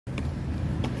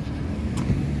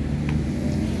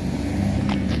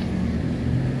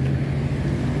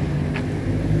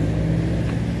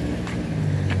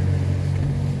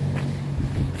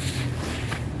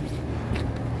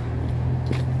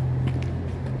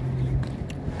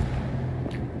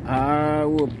I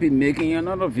will be making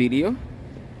another video.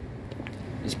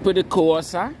 It's pretty cool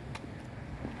outside,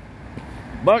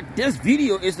 but this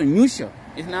video is unusual.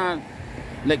 It's not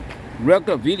like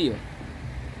regular video.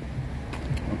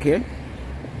 Okay,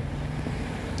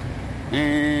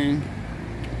 and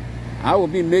I will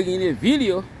be making a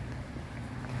video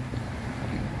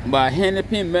by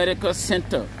Hennepin Medical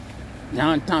Center,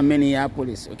 downtown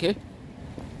Minneapolis. Okay.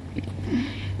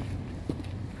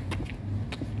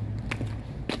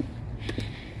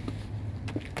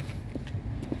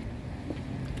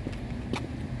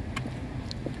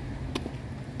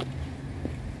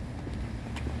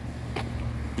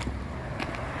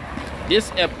 This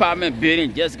apartment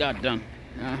building just got done.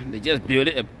 They just built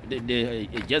it.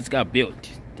 It just got built.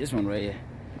 This one right here.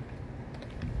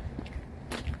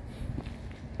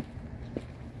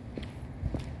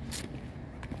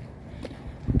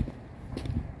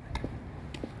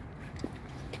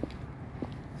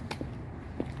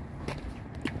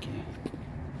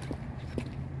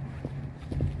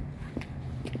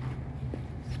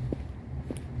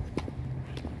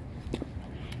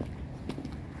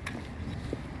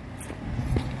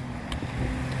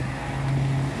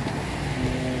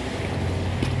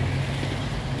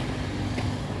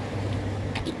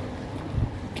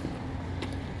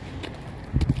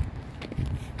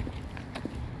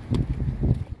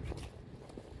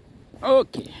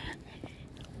 Okay,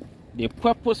 the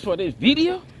purpose for this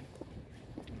video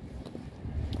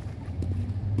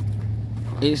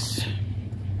is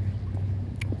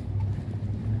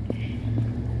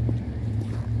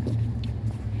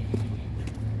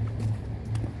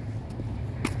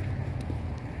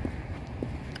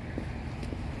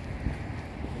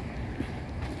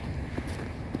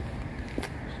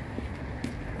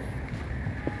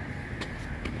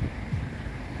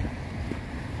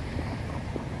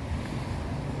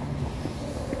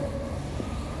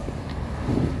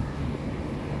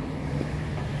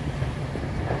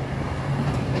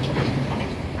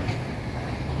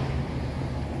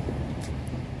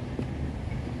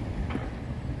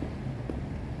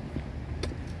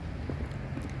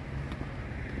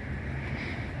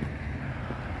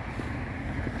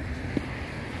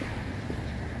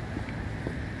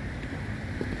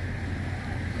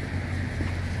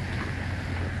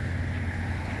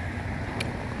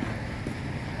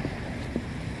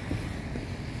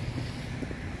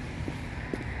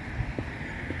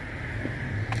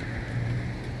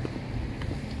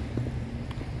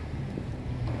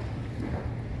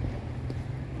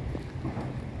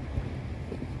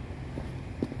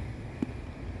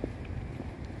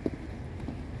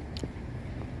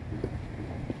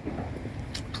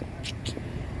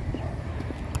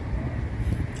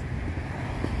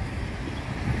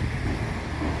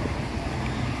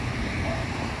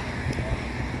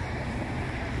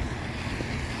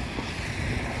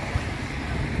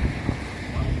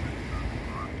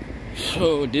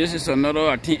so this is another,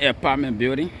 I think, apartment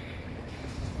building.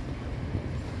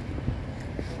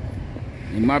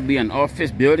 It might be an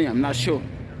office building, I'm not sure.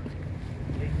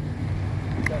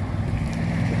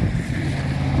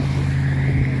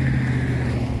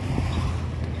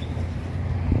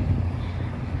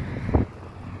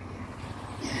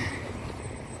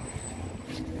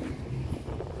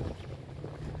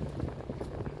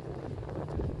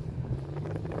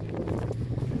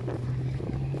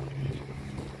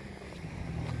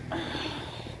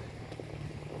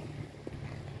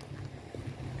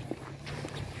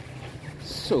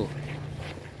 So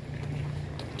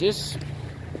this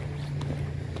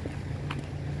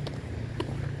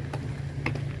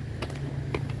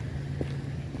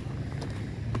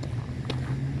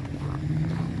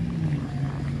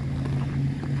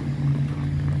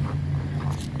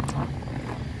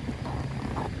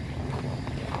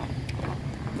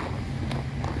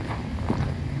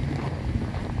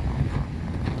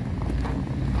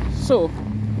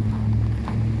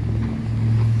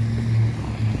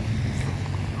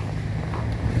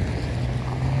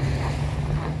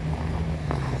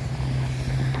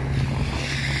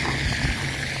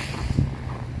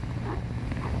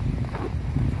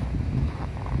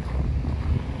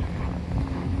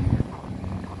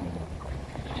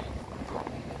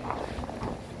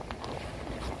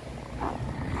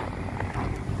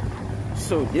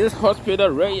So this hospital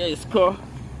right here is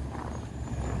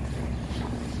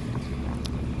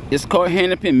called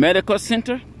Hennepin Medical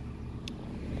Center.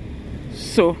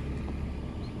 So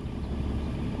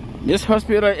this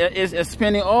hospital is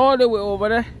expanding all the way over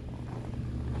there.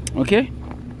 Okay.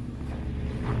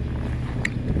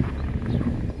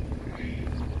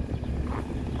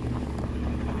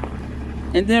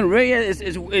 And then right here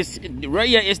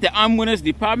is the ambulance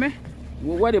department,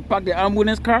 where they park the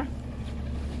ambulance car.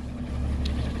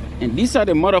 And these are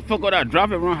the motherfuckers that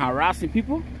drive around harassing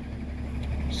people.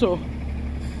 So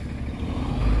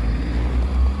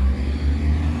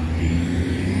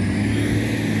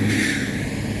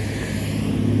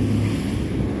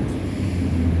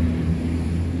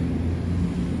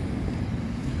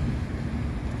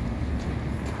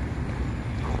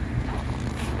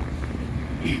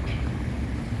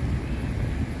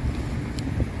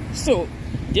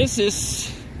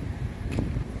this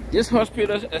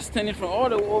hospital is extending from all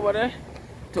the way over there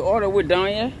to all the way down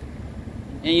here.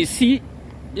 And you see,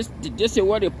 this is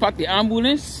where they park the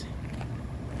ambulance.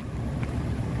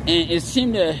 And it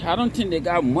seems that I don't think they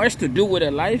got much to do with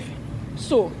their life.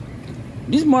 So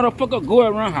these motherfuckers go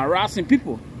around harassing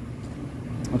people.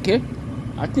 Okay?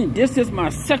 I think this is my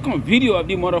second video of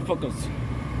these motherfuckers.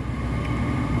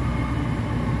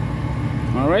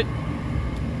 Alright?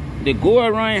 They go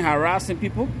around harassing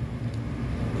people.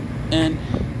 And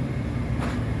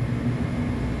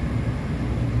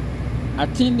I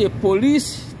think the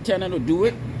police tell them to do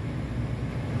it,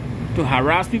 to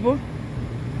harass people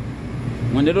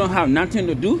when they don't have nothing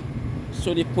to do.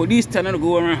 So the police tell them to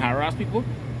go around and harass people.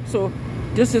 So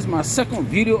this is my second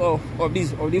video of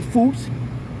these fools.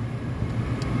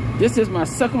 This is my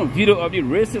second video of the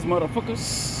racist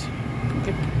motherfuckers.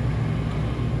 Okay.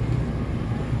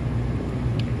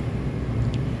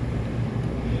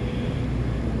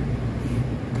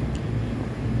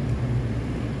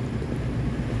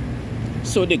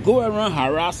 So they go around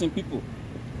harassing people.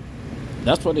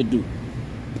 That's what they do.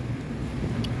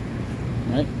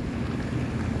 Right?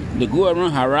 They go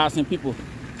around harassing people.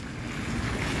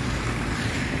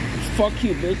 Fuck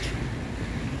you, bitch.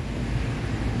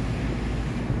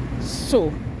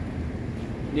 So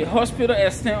the hospital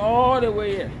extend all the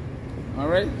way here.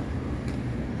 Alright?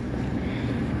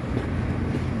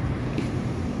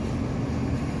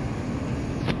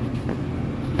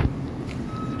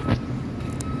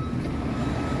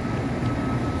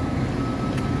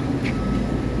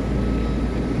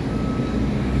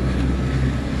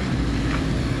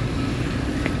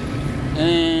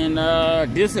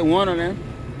 And this is one of them.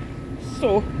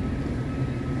 So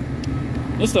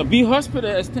it's a big hospital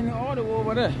extending all the way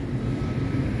over there.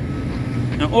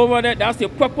 And over there, that's the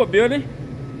purple building.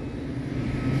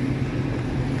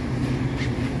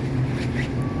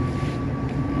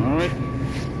 Alright.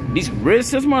 These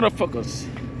racist motherfuckers,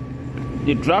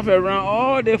 they drive around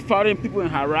all day fighting people and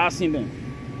harassing them.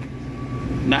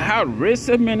 Now how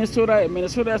racist Minnesota is.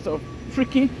 Minnesota is a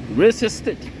freaking racist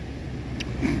state.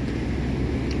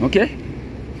 Okay?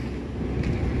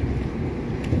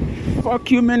 Fuck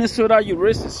you, Minnesota, you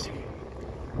racist.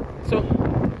 So,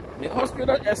 the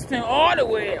hospital extend all the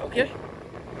way, okay?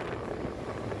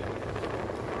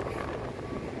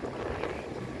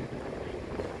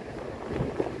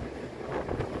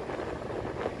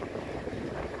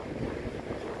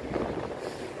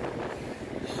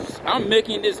 I'm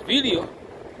making this video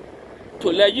to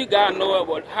let you guys know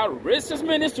about how racist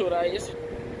Minnesota is.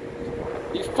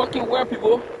 These fucking white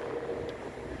people,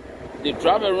 they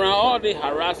drive around all day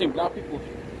harassing black people.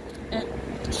 And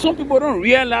some people don't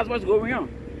realize what's going on.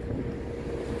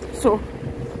 So,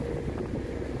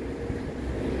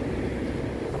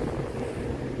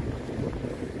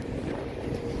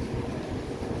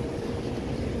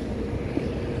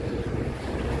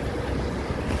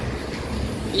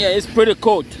 yeah, it's pretty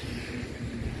cold.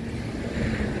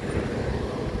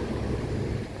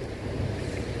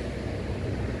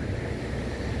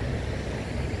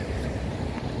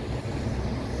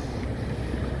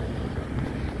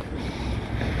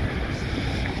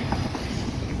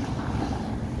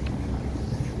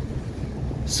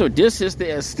 So this is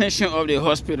the extension of the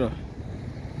hospital.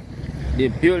 They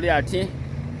built it, I think,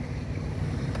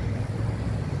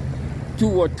 2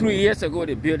 or 3 years ago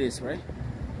they built this, right?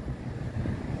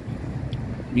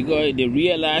 Because they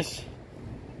realized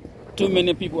too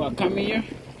many people are coming here.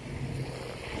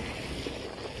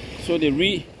 So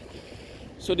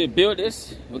they built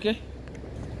this, okay?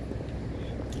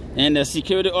 And the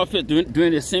security officer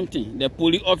doing the same thing. The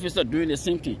police officer doing the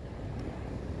same thing.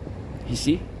 You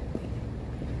see?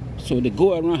 So they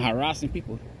go around harassing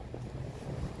people.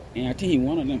 And I think he's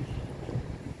one of them.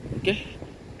 Okay?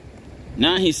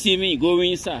 Now he see me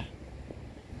going inside.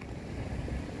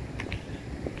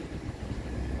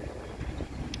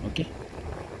 Okay?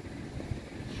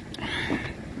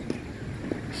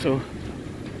 So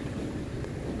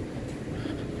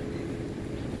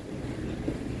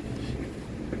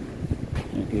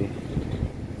okay.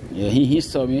 Yeah, he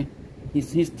saw me. He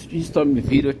saw me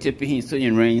videotaping him so he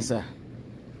ran inside.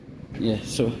 Yeah,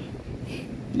 so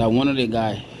that one of the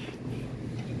guy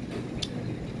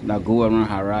that go around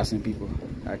harassing people.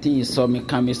 I think he saw me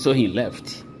coming, so he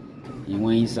left. He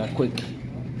went inside quick.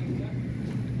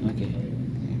 Okay.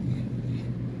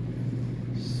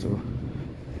 So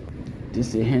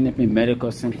this is Hennepin Medical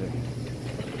Center.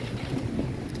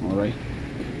 All right.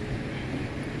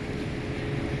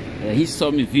 Yeah, he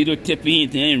saw me videotaping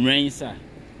it and ran inside.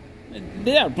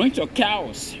 They are a bunch of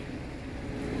cows.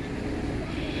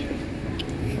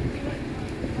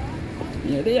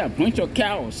 Yeah, they are a bunch of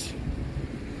cows.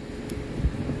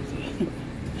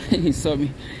 he saw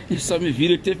me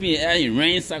videotaping and he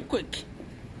ran inside quick.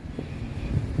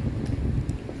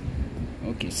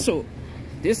 Okay, so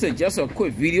this is just a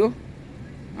quick video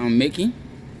I'm making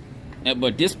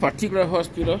about this particular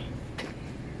hospital,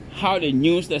 how they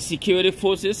use the security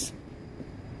forces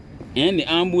and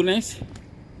the ambulance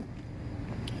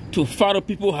to follow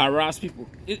people, harass people.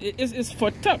 It's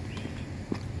fucked up.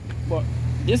 But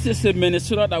this is the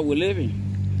Minnesota that we live in.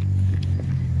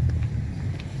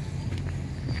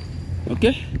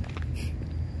 Okay?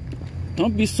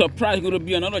 Don't be surprised. It's going to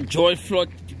be another George Floyd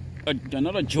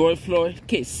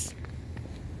case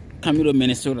coming to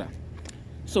Minnesota.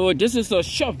 So this is a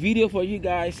short video for you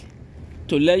guys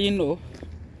to let you know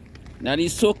that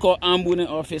these so-called ambulance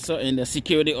officers and the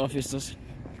security officers,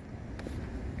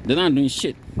 they're not doing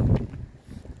shit.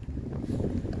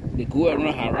 They go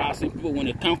around harassing people. When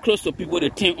they come close to people, they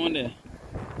turn on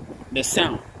the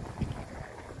sound.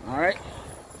 Alright?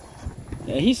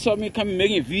 Yeah, he saw me coming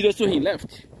making videos, so he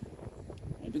left.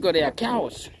 Because they are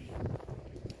cowards.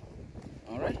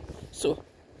 Alright? So,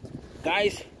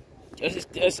 guys,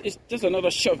 it's just another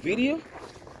short video.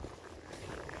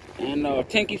 And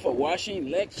thank you for watching.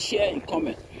 Like, share, and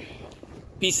comment.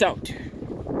 Peace out.